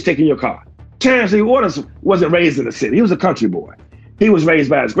 why are the police taking your car? Terrence Lee Waters wasn't raised in the city. He was a country boy. He was raised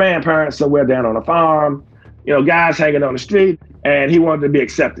by his grandparents somewhere down on a farm, guys hanging on the street, and he wanted to be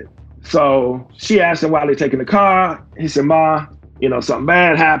accepted. So she asked him why they're taking the car. He said, Ma, something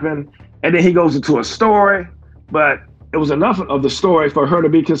bad happened. And then he goes into a story, but it was enough of the story for her to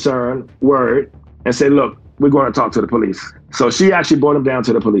be concerned, worried, and say, look, we're going to talk to the police. So she actually brought him down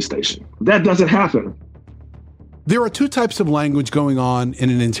to the police station. That doesn't happen. There are two types of language going on in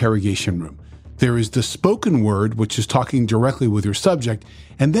an interrogation room. There is the spoken word, which is talking directly with your subject,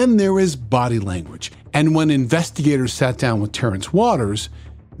 and then there is body language. And when investigators sat down with Terrence Waters,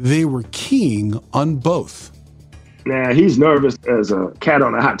 they were keying on both. Now, he's nervous as a cat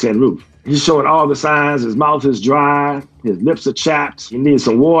on a hot tin roof. He's showing all the signs. His mouth is dry. His lips are chapped. He needs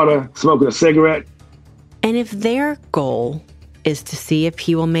some water, smoking a cigarette. And if their goal is to see if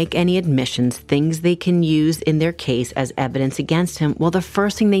he will make any admissions, things they can use in their case as evidence against him, well, the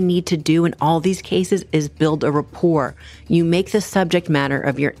first thing they need to do in all these cases is build a rapport. You make the subject matter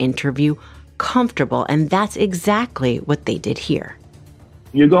of your interview comfortable, and that's exactly what they did here.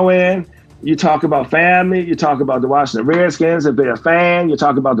 You go in, you talk about family, you talk about the Washington Redskins, if they're a fan, you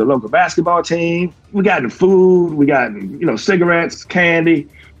talk about the local basketball team. We got the food, we got, cigarettes, candy,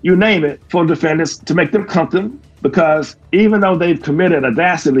 you name it, for defendants to make them comfortable. Because even though they've committed a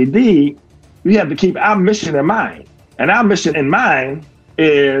dastardly deed, we have to keep our mission in mind. And our mission in mind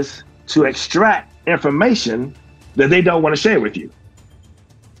is to extract information that they don't want to share with you.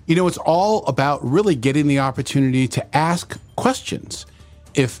 It's all about really getting the opportunity to ask questions.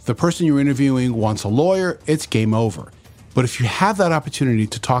 If the person you're interviewing wants a lawyer, it's game over. But if you have that opportunity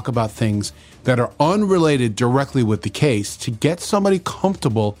to talk about things that are unrelated directly with the case, to get somebody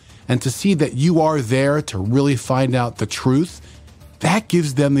comfortable and to see that you are there to really find out the truth, that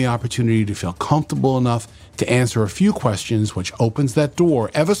gives them the opportunity to feel comfortable enough to answer a few questions, which opens that door,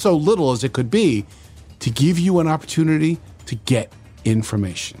 ever so little as it could be, to give you an opportunity to get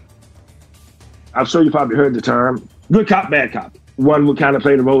information. I'm sure you probably heard the term good cop, bad cop. One would kind of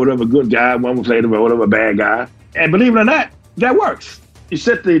play the role of a good guy, one would play the role of a bad guy. And believe it or not, that works. You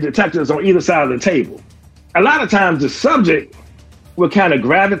sit the detectives on either side of the table. A lot of times the subject will kind of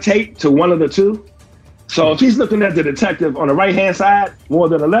gravitate to one of the two. So if he's looking at the detective on the right-hand side more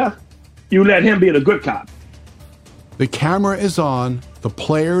than the left, you let him be the good cop. The camera is on, the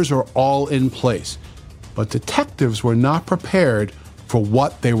players are all in place, but detectives were not prepared for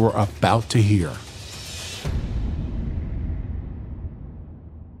what they were about to hear.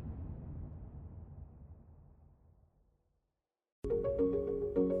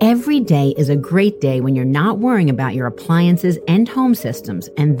 Every day is a great day when you're not worrying about your appliances and home systems,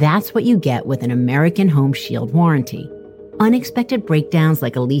 and that's what you get with an American Home Shield warranty. Unexpected breakdowns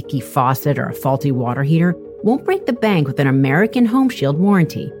like a leaky faucet or a faulty water heater won't break the bank with an American Home Shield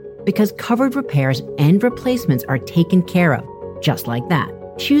warranty, because covered repairs and replacements are taken care of, just like that.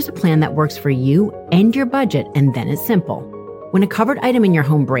 Choose a plan that works for you and your budget, and then it's simple. When a covered item in your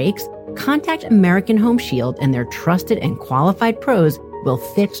home breaks, contact American Home Shield, and their trusted and qualified pros will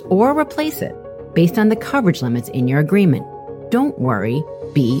fix or replace it based on the coverage limits in your agreement. Don't worry,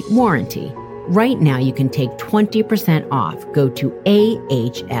 be warranty. Right now, you can take 20% off. Go to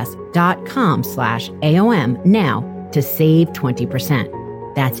ahs.com/AOM now to save 20%.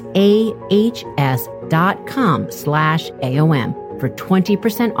 That's ahs.com/AOM for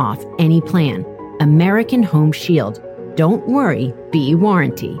 20% off any plan. American Home Shield. Don't worry, be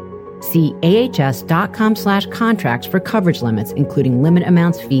warranty. See ahs.com/contracts for coverage limits, including limit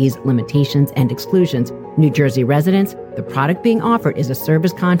amounts, fees, limitations, and exclusions. New Jersey residents, the product being offered is a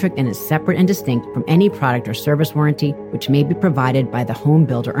service contract and is separate and distinct from any product or service warranty which may be provided by the home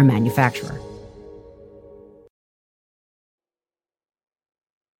builder or manufacturer.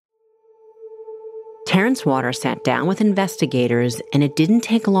 Terrence Waters sat down with investigators, and it didn't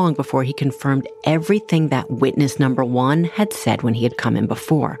take long before he confirmed everything that witness number one had said when he had come in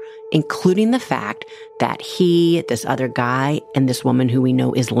before, including the fact that he, this other guy, and this woman who we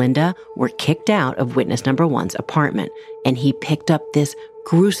know is Linda were kicked out of witness number one's apartment. And he picked up this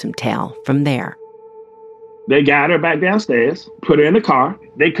gruesome tale from there. They got her back downstairs, put her in the car.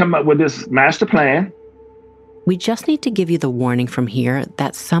 They come up with this master plan. We just need to give you the warning from here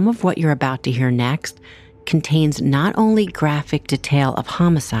that some of what you're about to hear next contains not only graphic detail of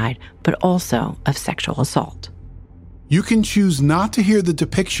homicide, but also of sexual assault. You can choose not to hear the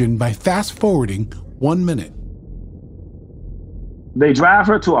depiction by fast-forwarding 1 minute. They drive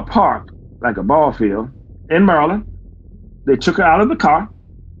her to a park, like a ball field, in Maryland. They took her out of the car.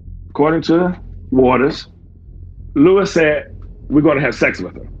 According to Waters, Lewis said, "We're going to have sex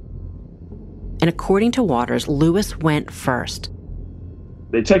with her." And according to Waters, Lewis went first.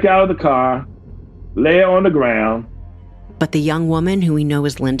 They take her out of the car, lay her on the ground. But the young woman, who we know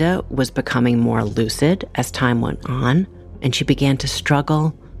as Linda, was becoming more lucid as time went on, and she began to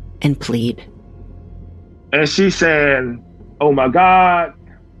struggle and plead. And she said, "Oh my God,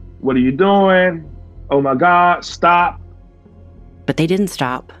 what are you doing? Oh my God, stop." But they didn't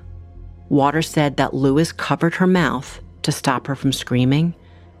stop. Waters said that Lewis covered her mouth to stop her from screaming,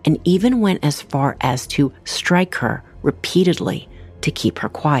 and even went as far as to strike her repeatedly to keep her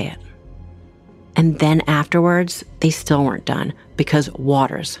quiet. And then afterwards, they still weren't done, because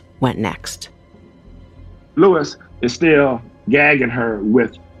Waters went next. Lewis is still gagging her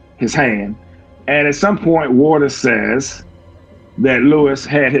with his hand. And at some point, Waters says that Lewis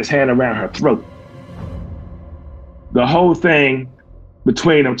had his hand around her throat. The whole thing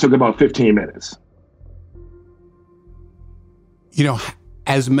between them took about 15 minutes. You know,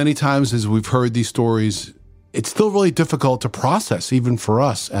 as many times as we've heard these stories, it's still really difficult to process, even for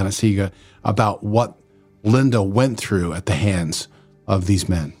us, Anna-Sigga, about what Linda went through at the hands of these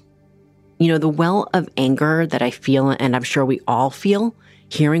men. You know, the well of anger that I feel, and I'm sure we all feel,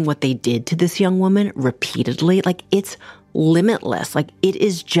 hearing what they did to this young woman repeatedly, like, it's limitless. Like, it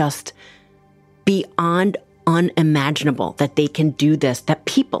is just beyond unimaginable that they can do this, that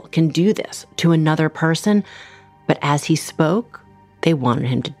people can do this to another person. But as he spoke, they wanted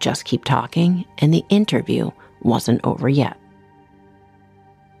him to just keep talking, and the interview wasn't over yet.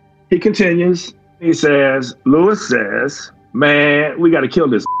 He continues. He says, Lewis says, man, we got to kill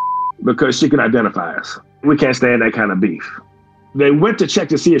this because she can identify us. We can't stand that kind of beef. They went to check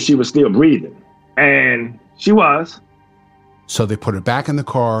to see if she was still breathing, and she was. So they put her back in the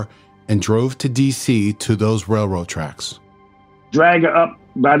car and drove to D.C. to those railroad tracks. Drag her up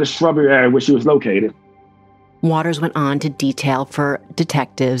by the shrubbery area where she was located. Waters went on to detail for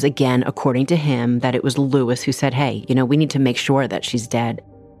detectives, again, according to him, that it was Lewis who said, hey, you know, we need to make sure that she's dead.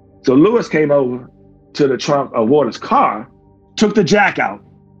 So Lewis came over to the trunk of Waters' car, took the jack out,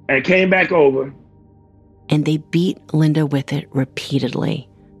 and came back over. And they beat Linda with it repeatedly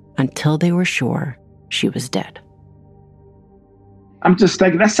until they were sure she was dead. I'm just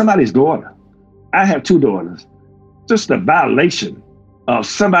thinking, that's somebody's daughter. I have 2 daughters. Just the violation of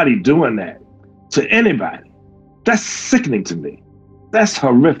somebody doing that to anybody. That's sickening to me. That's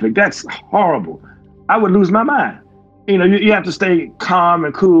horrific. That's horrible. I would lose my mind. You know, you have to stay calm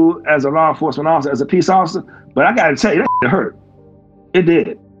and cool as a law enforcement officer, as a peace officer. But I got to tell you, that hurt. It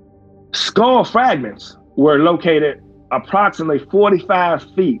did. Skull fragments were located approximately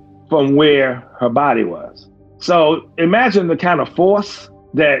 45 feet from where her body was. So imagine the kind of force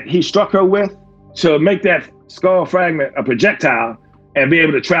that he struck her with to make that skull fragment a projectile and be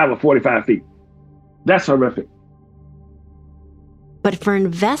able to travel 45 feet. That's horrific. But for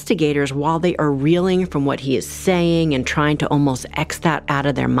investigators, while they are reeling from what he is saying and trying to almost X that out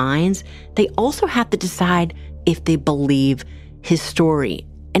of their minds, they also have to decide if they believe his story.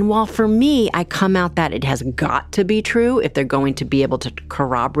 And while for me, I come out that it has got to be true if they're going to be able to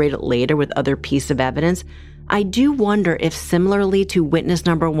corroborate it later with other pieces of evidence, I do wonder if, similarly to witness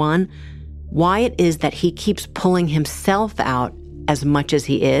number 1, why it is that he keeps pulling himself out as much as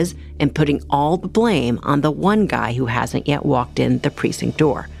he is and putting all the blame on the one guy who hasn't yet walked in the precinct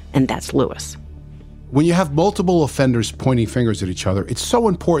door, and that's Lewis. When you have multiple offenders pointing fingers at each other, it's so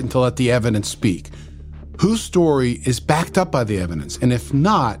important to let the evidence speak. Whose story is backed up by the evidence? And if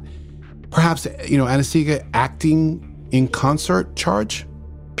not, perhaps, Anna-Sigga, acting in concert charge?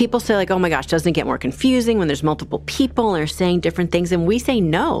 People say, like, oh my gosh, doesn't it get more confusing when there's multiple people and are saying different things? And we say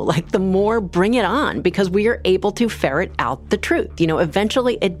no, like, the more, bring it on, because we are able to ferret out the truth.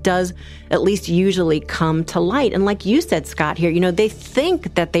 Eventually it does at least usually come to light. And like you said, Scott, here, they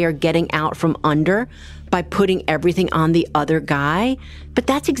think that they are getting out from under by putting everything on the other guy. But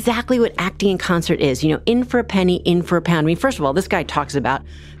that's exactly what acting in concert is, in for a penny, in for a pound. I mean, first of all, this guy talks about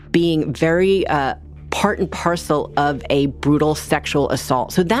being very, part and parcel of a brutal sexual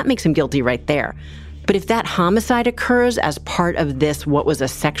assault. So that makes him guilty right there. But if that homicide occurs as part of this, what was a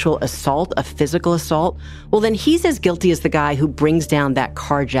sexual assault, a physical assault, well, then he's as guilty as the guy who brings down that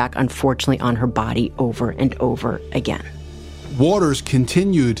car jack, unfortunately, on her body over and over again. Waters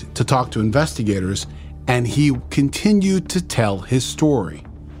continued to talk to investigators, and he continued to tell his story.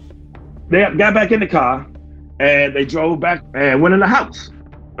 They got back in the car, and they drove back and went in the house.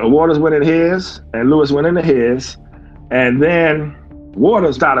 Waters went in his, and Lewis went into his. And then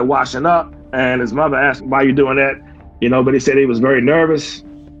Waters started washing up, and his mother asked, why are you doing that? But he said he was very nervous.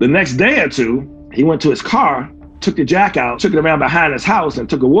 The next day or two, he went to his car, took the jack out, took it around behind his house, and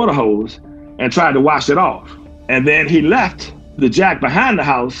took a water hose and tried to wash it off. And then he left the jack behind the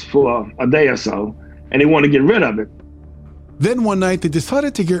house for a day or so, and he wanted to get rid of it. Then one night, they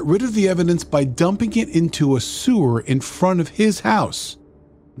decided to get rid of the evidence by dumping it into a sewer in front of his house.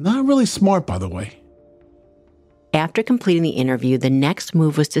 Not really smart, by the way. After completing the interview, the next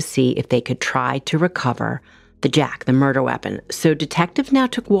move was to see if they could try to recover the jack, the murder weapon. So detectives now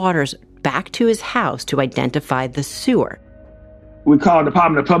took Waters back to his house to identify the sewer. We called the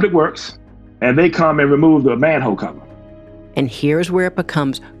Department of Public Works, and they come and remove the manhole cover. And here's where it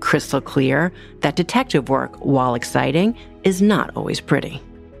becomes crystal clear that detective work, while exciting, is not always pretty.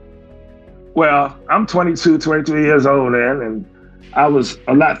 Well, I'm 22, 23 years old then, and I was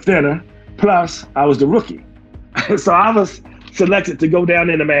a lot thinner. Plus, I was the rookie. So I was selected to go down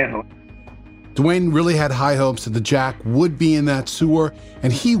in the manhole. Dwayne really had high hopes that the Jack would be in that sewer,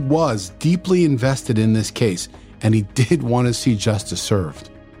 and he was deeply invested in this case, and he did want to see justice served.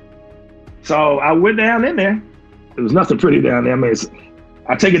 So I went down in there. There was nothing pretty down there. I mean,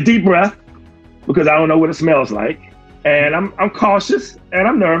 I take a deep breath because I don't know what it smells like. And I'm cautious and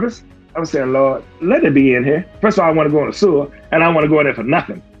I'm nervous. I'm saying, Lord, let it be in here. First of all, I want to go in the sewer, and I don't want to go in there for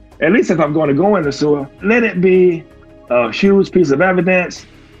nothing. At least if I'm going to go in the sewer, let it be a huge piece of evidence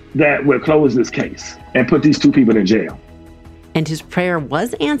that will close this case and put these two people in jail. And his prayer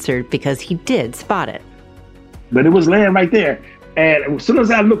was answered because he did spot it. But it was laying right there. And as soon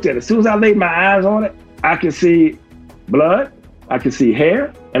as I looked at it, as soon as I laid my eyes on it, I could see blood, I could see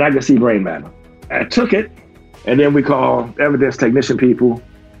hair, and I could see brain matter. I took it, and then we called evidence technician people.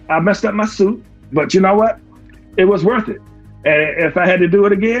 I messed up my suit, but you know what? It was worth it. And if I had to do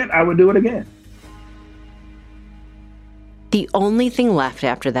it again, I would do it again. The only thing left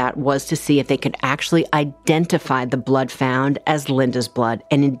after that was to see if they could actually identify the blood found as Linda's blood.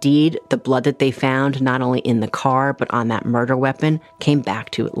 And indeed, the blood that they found, not only in the car, but on that murder weapon, came back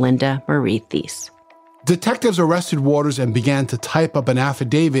to Linda Marie Thies. Detectives arrested Waters and began to type up an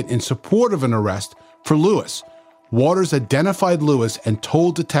affidavit in support of an arrest for Lewis. Waters identified Lewis and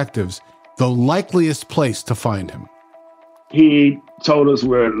told detectives the likeliest place to find him. He told us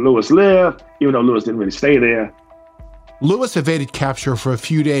where Lewis lived, even though Lewis didn't really stay there. Lewis evaded capture for a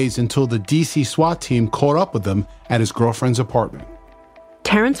few days until the D.C. SWAT team caught up with him at his girlfriend's apartment.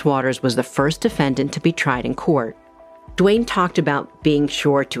 Terrence Waters was the first defendant to be tried in court. Dwayne talked about being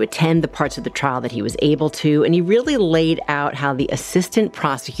sure to attend the parts of the trial that he was able to, and he really laid out how the assistant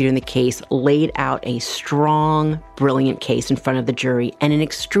prosecutor in the case laid out a strong, brilliant case in front of the jury and an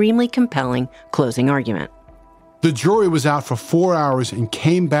extremely compelling closing argument. The jury was out for 4 hours and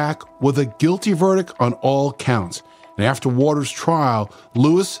came back with a guilty verdict on all counts. And after Waters' trial,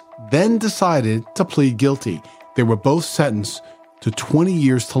 Lewis then decided to plead guilty. They were both sentenced to 20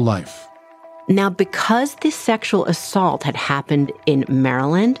 years to life. Now, because this sexual assault had happened in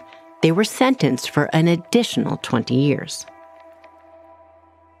Maryland, they were sentenced for an additional 20 years.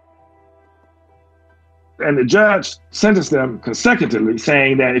 And the judge sentenced them consecutively,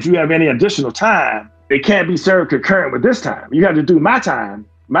 saying that if you have any additional time, it can't be served concurrent with this time. You have to do my time,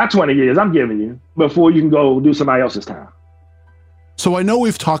 my 20 years I'm giving you, before you can go do somebody else's time. So I know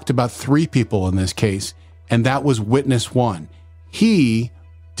we've talked about 3 people in this case, and that was witness 1. He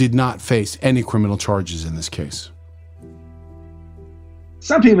did not face any criminal charges in this case.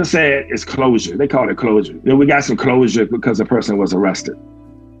 Some people say it's closure. They call it closure. We got some closure because a person was arrested.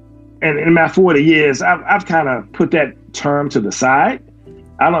 And in my 40 years, I've kind of put that term to the side.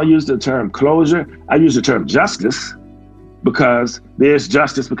 I don't use the term closure. I use the term justice, because there's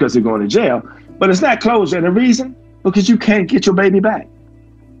justice because they're going to jail. But it's not closure. And the reason? Because you can't get your baby back.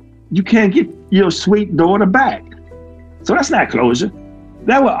 You can't get your sweet daughter back. So that's not closure.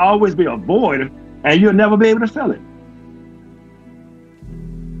 That will always be a void, and you'll never be able to fill it.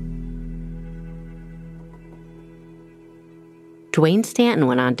 Dwayne Stanton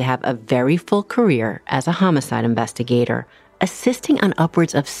went on to have a very full career as a homicide investigator, assisting on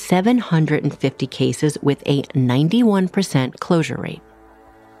upwards of 750 cases with a 91% closure rate.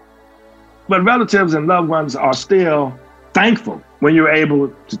 But relatives and loved ones are still thankful when you're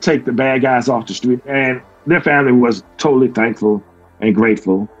able to take the bad guys off the street, and their family was totally thankful and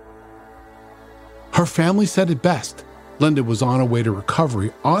grateful. Her family said it best. Linda was on her way to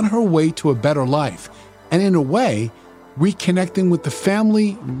recovery, on her way to a better life, and in a way, reconnecting with the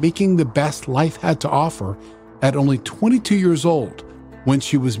family, making the best life had to offer at only 22 years old, when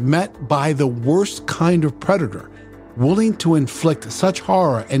she was met by the worst kind of predator, willing to inflict such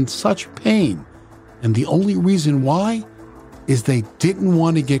horror and such pain. And the only reason why is they didn't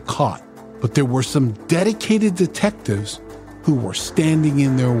want to get caught. But there were some dedicated detectives who were standing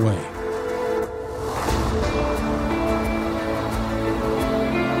in their way.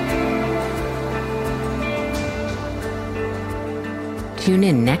 Tune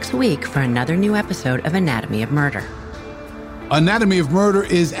in next week for another new episode of Anatomy of Murder. Anatomy of Murder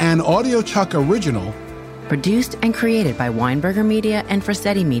is an AudioChuck original, produced and created by Weinberger Media and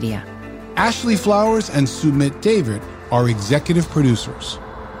Frasetti Media. Ashley Flowers and Sumit David are executive producers.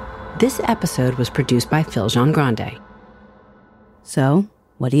 This episode was produced by Phil Jean-Grande. So,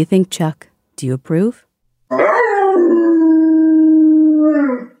 what do you think, Chuck? Do you approve?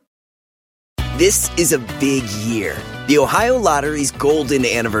 This is a big year. The Ohio Lottery's golden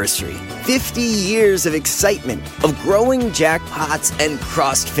anniversary. 50 years of excitement, of growing jackpots and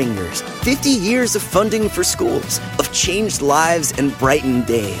crossed fingers. 50 years of funding for schools, of changed lives and brightened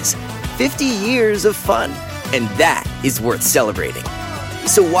days. 50 years of fun. And that is worth celebrating.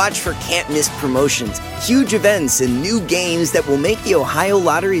 So watch for can't-miss promotions, huge events, and new games that will make the Ohio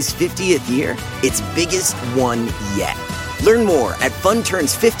Lottery's 50th year its biggest one yet. Learn more at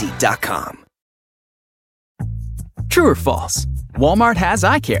funturns50.com. True or false? Walmart has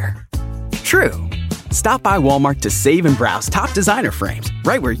eye care. True. Stop by Walmart to save and browse top designer frames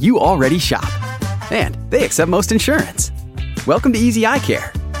right where you already shop. And they accept most insurance. Welcome to Easy Eye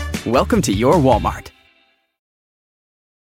Care. Welcome to your Walmart.